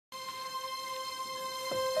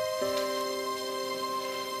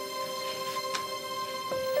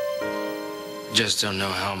Just don't know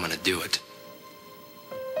how I'm gonna do it.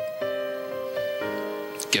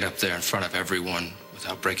 Get up there in front of everyone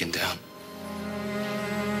without breaking down.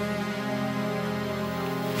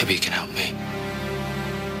 Maybe you can help me.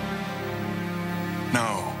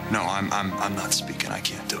 No, I'm not speaking. I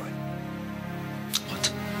can't do it.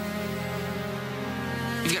 What?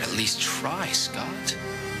 You've got to at least try, Scott.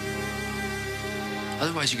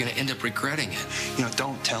 Otherwise, you're gonna end up regretting it. You know,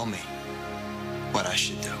 don't tell me what I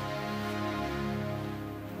should do.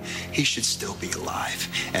 He should still be alive,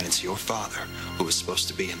 and it's your father who is supposed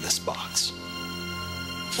to be in this box.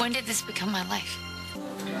 When did this become my life?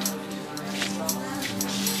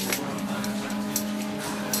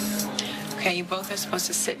 Okay, you both are supposed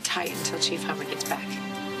to sit tight until Chief Hubbard gets back.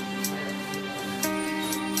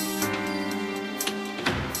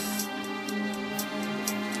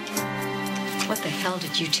 What the hell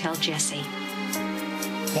did you tell Jesse?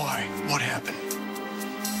 Why? What happened?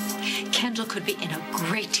 Kendall could be in a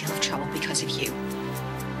great deal of trouble because of you.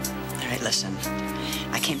 All right, listen.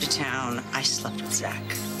 I came to town. I slept with Zach.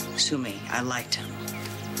 Sue me, I liked him.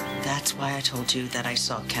 That's why I told you that I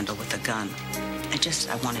saw Kendall with a gun.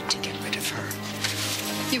 I wanted to get rid of her.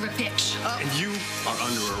 You're a bitch. And you are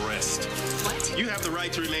under arrest. What? You have the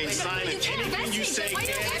right to remain silent. You can't Anything arrest you me. say Why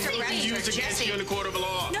can you be used against you in the court of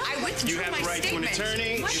law. No, I withdrew You have the my right to an statement.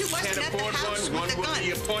 attorney. She If you wasn't can't at the afford house one with the will gun.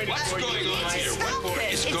 be appointed What's for you. going on here? What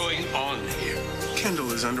is going on here?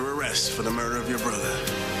 Kendall is under arrest for the murder of your brother.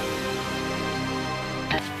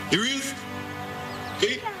 Here he is.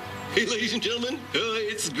 Hey, ladies and gentlemen.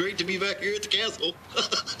 It's great to be back here at the castle.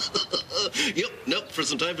 Yep, for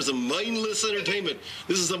some time for some mindless entertainment.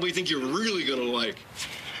 This is something we think you're really gonna like.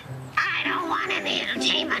 I don't want any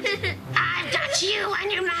entertainment. I've got you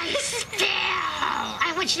under my spell.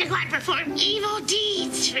 I want you to go out and perform evil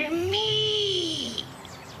deeds for me.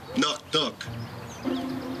 Knock, knock.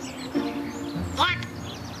 What?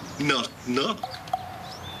 Knock, knock.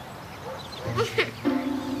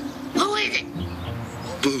 Who is it?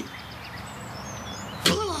 Boo.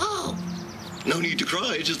 Boo who? No need to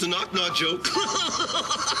cry. It's just a knock-knock joke.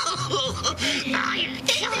 Oh, you're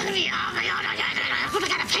killing me. Oh, my God. I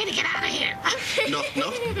gotta pay to get out of here. Knock,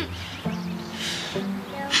 knock.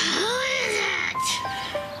 Who is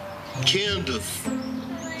it? Candace.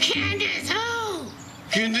 Candace, who?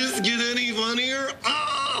 Can this get any funnier? Oh!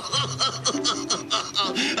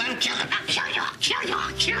 I'll kill him. I'll kill you. I'll kill you.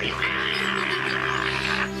 I'll kill you.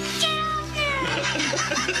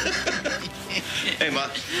 Hey, Ma.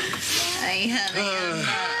 Hey, honey,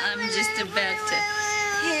 I'm just about to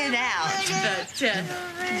head out, but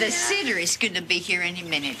the sitter is going to be here any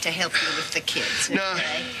minute to help you with the kids,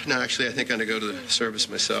 okay? No, actually, I think I'm going to go to the service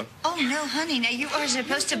myself. Oh, no, honey. Now, you are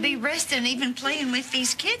supposed to be resting. Even playing with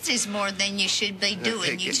these kids is more than you should be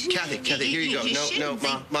doing. Kathy, here you go. No, shouldn't be.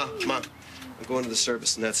 Ma. I'm going to the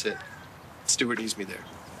service, and that's it. Stuart needs me there.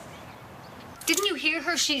 Didn't you hear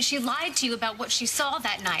her? She lied to you about what she saw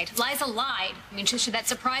that night. Liza lied. I mean, should that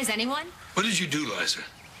surprise anyone? What did you do, Liza?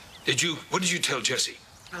 What did you tell Jesse?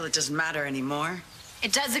 Well, it doesn't matter anymore.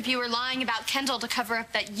 It does if you were lying about Kendall to cover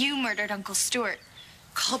up that you murdered Uncle Stuart.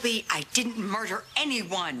 Colby, I didn't murder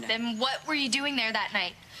anyone. Then what were you doing there that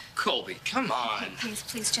night? Colby, come on.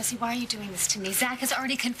 Please, Jesse, why are you doing this to me? Zach has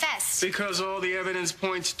already confessed. Because all the evidence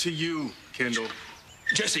points to you, Kendall.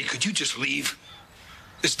 Jesse, could you just leave?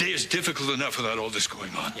 This day is difficult enough without all this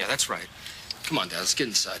going on. Yeah, that's right. Come on, Dad, let's get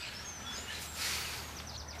inside.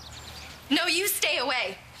 No, you stay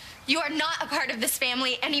away. You are not a part of this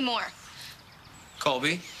family anymore.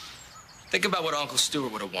 Colby, think about what Uncle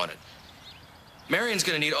Stuart would have wanted. Marion's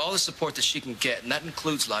gonna need all the support that she can get, and that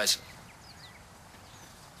includes Liza.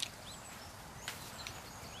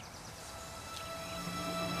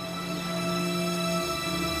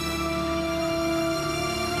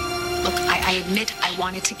 Look, I admit I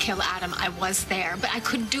wanted to kill Adam. I was there, but I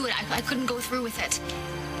couldn't do it. I couldn't go through with it.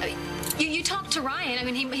 You talked to Ryan. I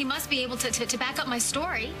mean, he must be able to back up my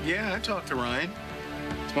story. Yeah, I talked to Ryan.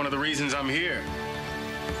 It's one of the reasons I'm here.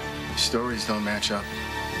 Stories don't match up.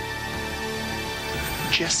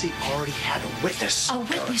 Jesse already had a witness. A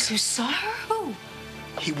witness who saw her? Who?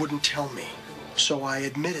 He wouldn't tell me. So I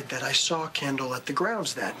admitted that I saw Kendall at the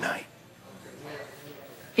grounds that night.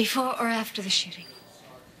 Before or after the shooting?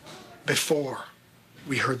 Before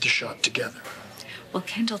we heard the shot together. Well,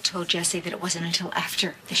 Kendall told Jesse that it wasn't until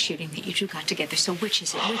after the shooting that you two got together. So which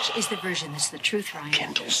is it? Which is the version that's the truth, Ryan?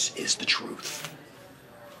 Kendall's is the truth.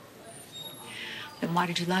 Then why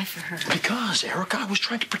did you lie for her? Because, Erica, I was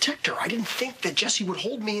trying to protect her. I didn't think that Jesse would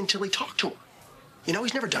hold me until he talked to her. You know,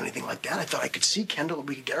 he's never done anything like that. I thought I could see Kendall and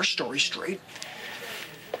we could get our story straight.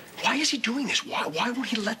 Why is he doing this? Why won't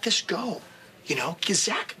he let this go? You know,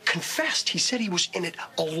 Zach confessed. He said he was in it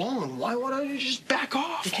alone. Why don't you just back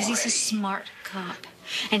off? Because he's a smart cop,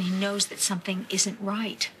 and he knows that something isn't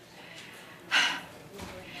right.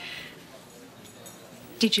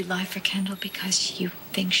 Did you lie for Kendall because you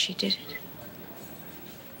think she did it?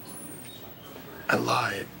 I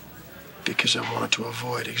lied because I wanted to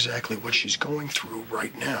avoid exactly what she's going through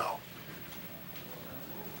right now.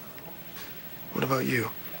 What about you?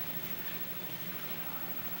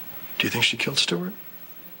 Do you think she killed Stuart?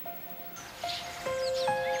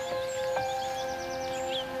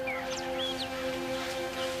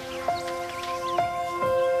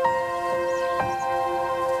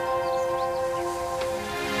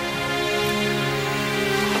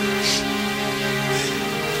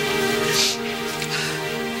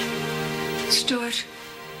 Stuart.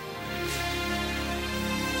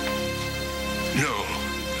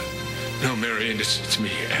 No, Marion, it's me,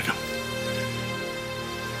 Adam.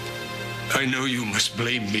 I know you must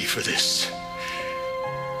blame me for this.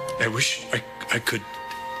 I wish I could.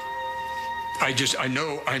 I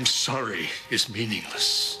know I'm sorry is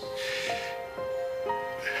meaningless.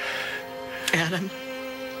 Adam,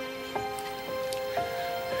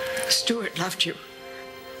 Stuart loved you.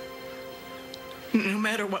 No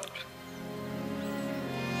matter what.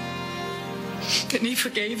 And he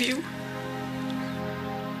forgave you.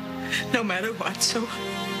 No matter what, so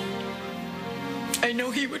I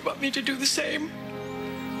know he would want me to do the same.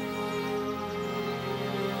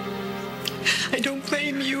 I don't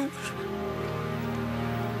blame you.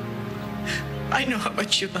 I know how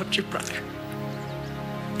much you loved your brother.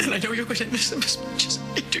 And I know you're going to miss him as much as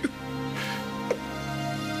I do.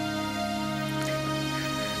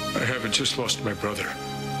 I haven't just lost my brother.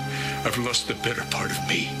 I've lost the better part of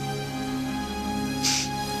me.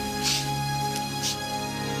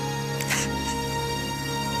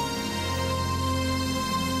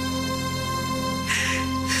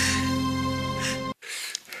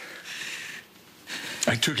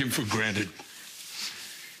 I took him for granted.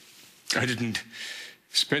 I didn't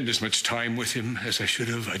spend as much time with him as I should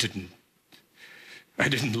have. I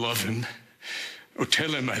didn't love him or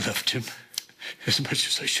tell him I loved him as much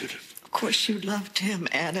as I should have. Of course you loved him,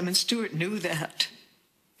 Adam, and Stuart knew that.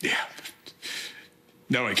 Yeah, but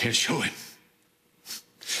now I can't show him.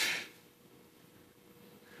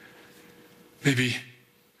 Maybe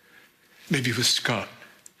with Scott.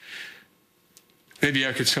 Maybe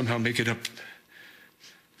I could somehow make it up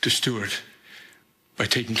to Stuart by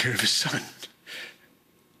taking care of his son.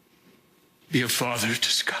 Be a father to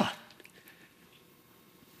Scott.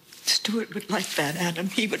 Stuart would like that, Adam.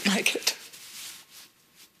 He would like it.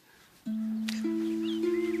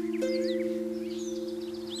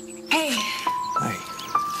 Hey. Hi.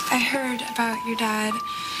 I heard about your dad.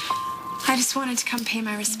 I just wanted to come pay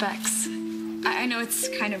my respects. I know it's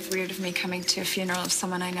kind of weird of me coming to a funeral of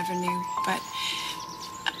someone I never knew, but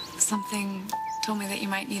something told me that you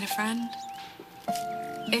might need a friend.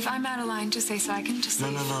 If I'm out of line, just say so I can just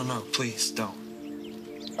leave. No, please don't.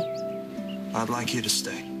 I'd like you to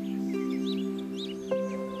stay.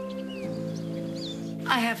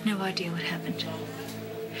 I have no idea what happened.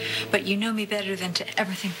 But you know me better than to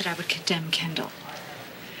ever think that I would condemn Kendall.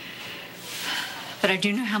 But I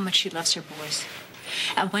do know how much she loves her boys.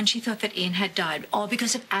 And when she thought that Ian had died, all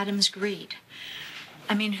because of Adam's greed,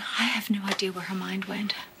 I mean, I have no idea where her mind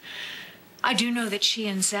went. I do know that she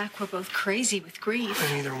and Zach were both crazy with grief.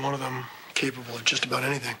 And either one of them capable of just about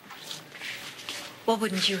anything. Well,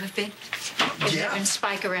 wouldn't you have been? If Yeah. it been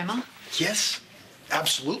Spike or Emma? Yes,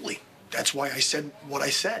 absolutely. That's why I said what I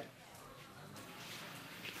said.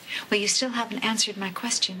 Well, you still haven't answered my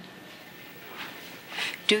question.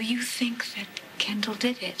 Do you think that Kendall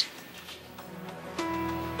did it?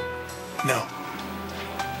 No,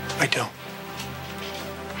 I don't.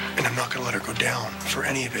 And I'm not going to let her go down for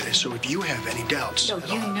any of it. And so if you have any doubts... So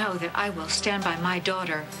you know that I will stand by my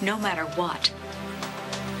daughter no matter what.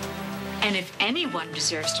 And if anyone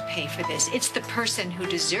deserves to pay for this, it's the person who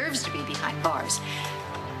deserves to be behind bars.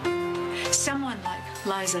 Someone like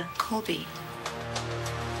Liza, Colby,